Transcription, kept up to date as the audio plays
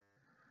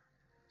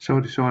So I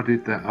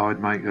decided that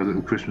I'd make a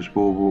little Christmas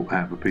bauble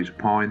out of a piece of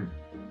pine.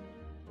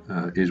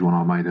 Here's one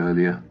I made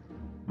earlier.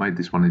 Made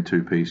this one in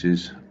two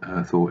pieces.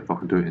 Thought if I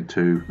could do it in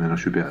two, then I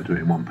should be able to do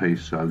it in one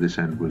piece. So this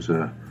end was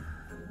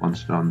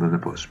once done, then I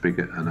put a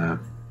spigot and a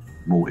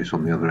mortise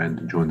on the other end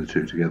and joined the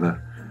two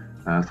together.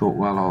 Thought,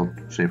 well, I'll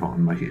see if I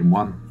can make it in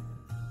one.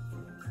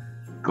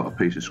 Got a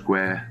piece of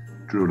square,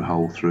 drilled a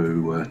hole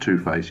through two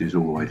faces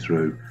all the way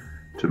through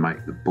to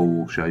make the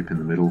ball shape in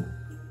the middle.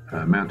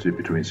 Mounted it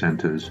between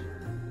centres.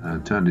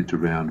 Turned it to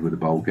round with a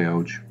bowl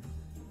gouge.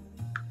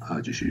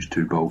 I just used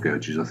two bowl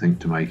gouges, I think,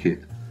 to make it.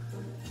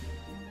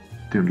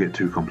 Didn't get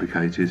too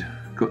complicated.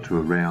 Got to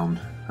a round,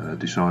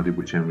 decided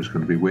which end was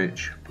going to be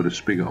which. Put a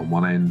spigot on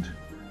one end,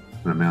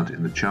 going to mount it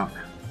in the chuck,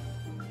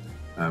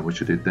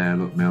 which I did there.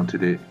 Look,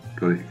 mounted it,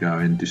 got it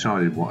going.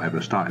 Decided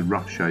whatever. Started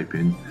rough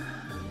shaping.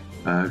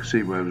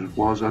 See where it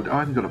was. I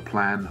hadn't got a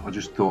plan. I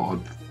just thought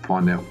I'd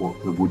find out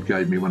what the wood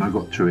gave me when I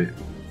got to it.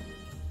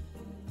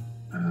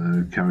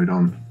 Carried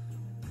on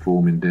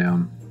forming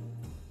down.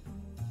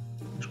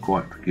 It was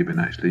quite forgiving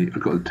actually. I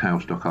got the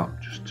tailstock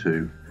up just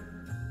to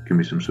give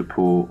me some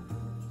support.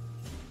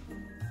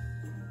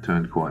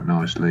 Turned quite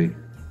nicely.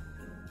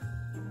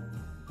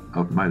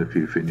 I've made a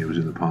few finials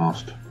in the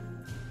past,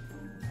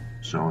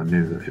 so I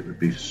knew that it would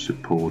be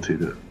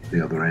supported at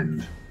the other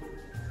end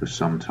for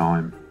some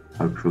time,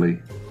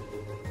 hopefully.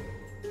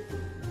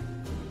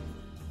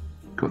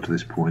 Got to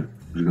this point,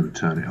 was going to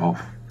turn it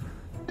off.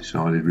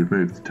 Decided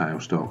remove the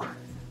tailstock.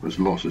 There's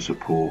lots of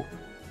support.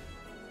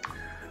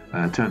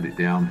 Turned it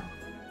down,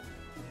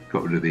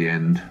 got rid of the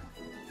end.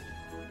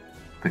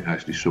 I think I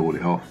actually sawed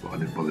it off, but I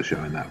didn't bother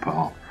showing that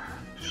part.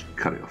 Just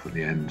cut it off at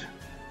the end.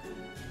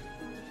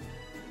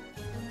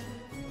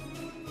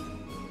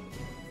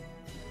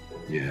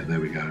 Yeah, there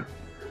we go.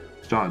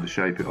 Started to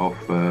shape it off,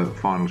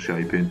 final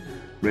shaping.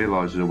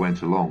 Realised as I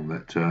went along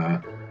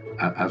that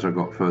as I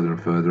got further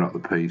and further up the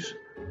piece,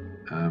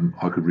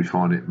 I could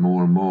refine it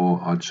more and more.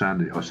 I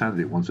sanded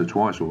it once or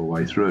twice all the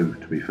way through,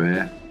 to be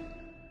fair.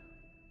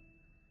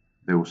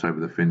 They all say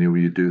with a finial,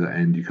 you do that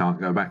end, you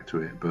can't go back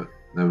to it, but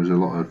there was a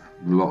lot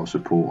of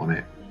support on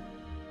it.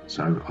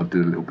 So I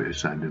did a little bit of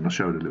sanding. I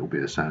showed a little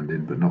bit of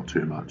sanding, but not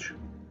too much.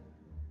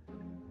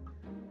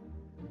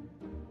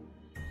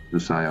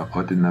 As I say,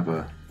 I didn't have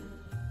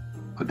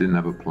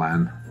a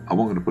plan. I wasn't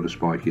going to put a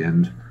spiky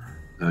end.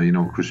 You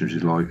know what Christmas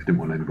is like. I didn't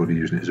want anybody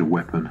using it as a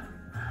weapon.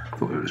 I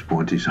thought it was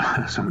pointy, so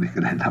somebody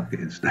could end up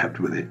getting stabbed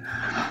with it.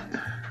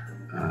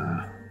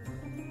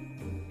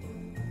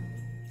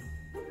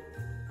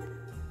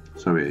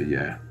 So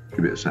yeah,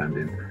 give it a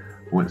sanding.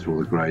 I went through all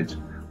the grades. It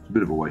was a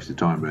bit of a waste of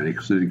time really,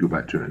 because I did go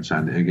back to it and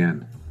sand it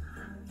again.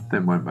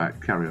 Then went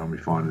back, carried on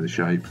refining the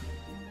shape.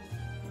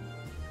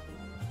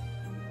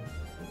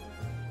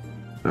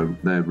 So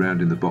they're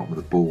rounding the bottom of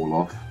the ball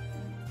off.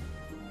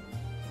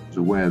 I was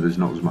aware there's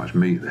not as much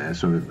meat there,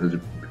 so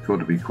there's got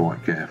to be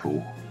quite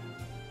careful.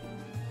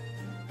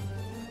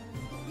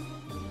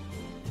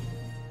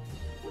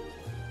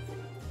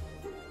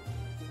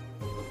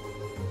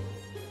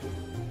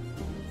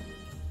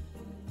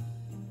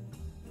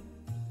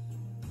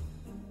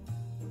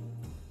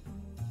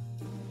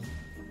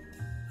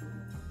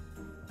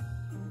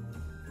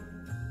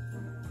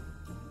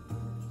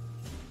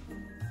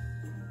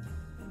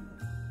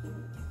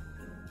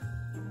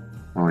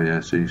 Oh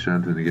yeah, see,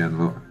 sanding again,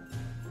 look.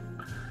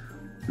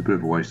 It's a bit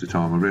of a waste of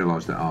time. I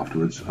realised that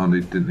afterwards. I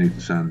didn't need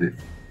to sand it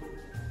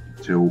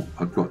till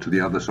I got to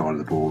the other side of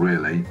the ball,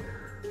 really.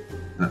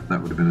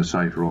 That would have been a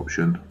safer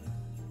option.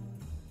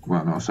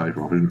 Well, not a safer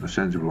option, a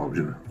sensible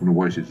option. I wouldn't have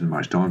wasted as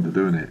much time to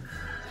doing it.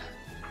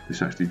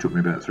 This actually took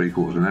me about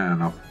 3/4 of an hour,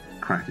 and I've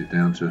cracked it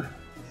down to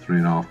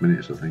 3.5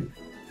 minutes, I think.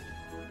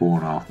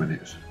 4.5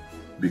 minutes.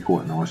 It'd be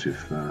quite nice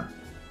if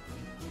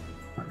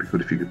that'd be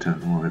good if you could turn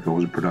them on. If I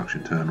was a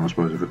production turner, I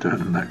suppose I could turn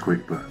them that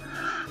quick, but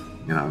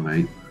you know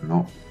me,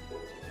 not.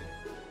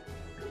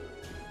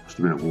 Must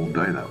have been a warm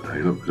day that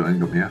day, look, because I ain't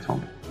got my hat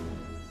on.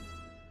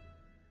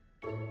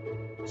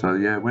 So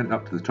yeah, went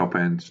up to the top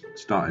end,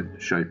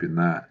 started shaping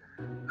that,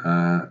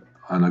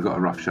 and I got a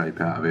rough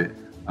shape out of it.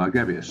 I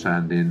gave it a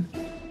sanding,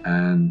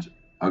 and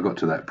I got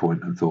to that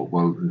point and thought,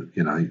 well,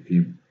 you know,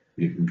 you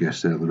can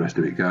guess how the rest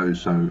of it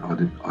goes. So I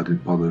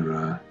didn't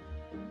bother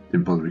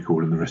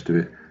recording the rest of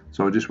it.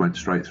 So I just went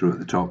straight through at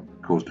the top,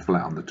 caused a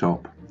flat on the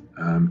top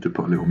to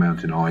put a little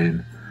mounting eye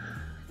in.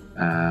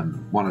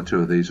 One or two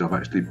of these I've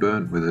actually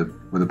burnt with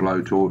a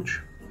blowtorch,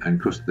 and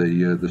because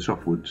the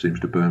softwood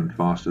seems to burn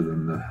faster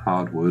than the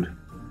hardwood,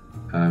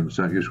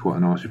 so it gives quite a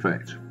nice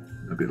effect,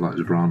 a bit like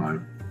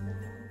Zebrano.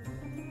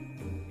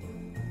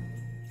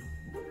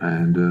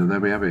 And there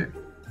we have it.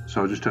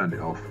 So I just turned it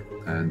off,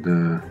 and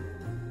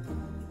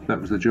that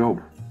was the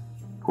job.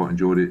 Quite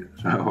enjoyed it.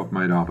 So I've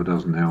made half a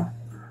dozen now,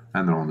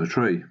 and they're on the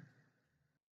tree.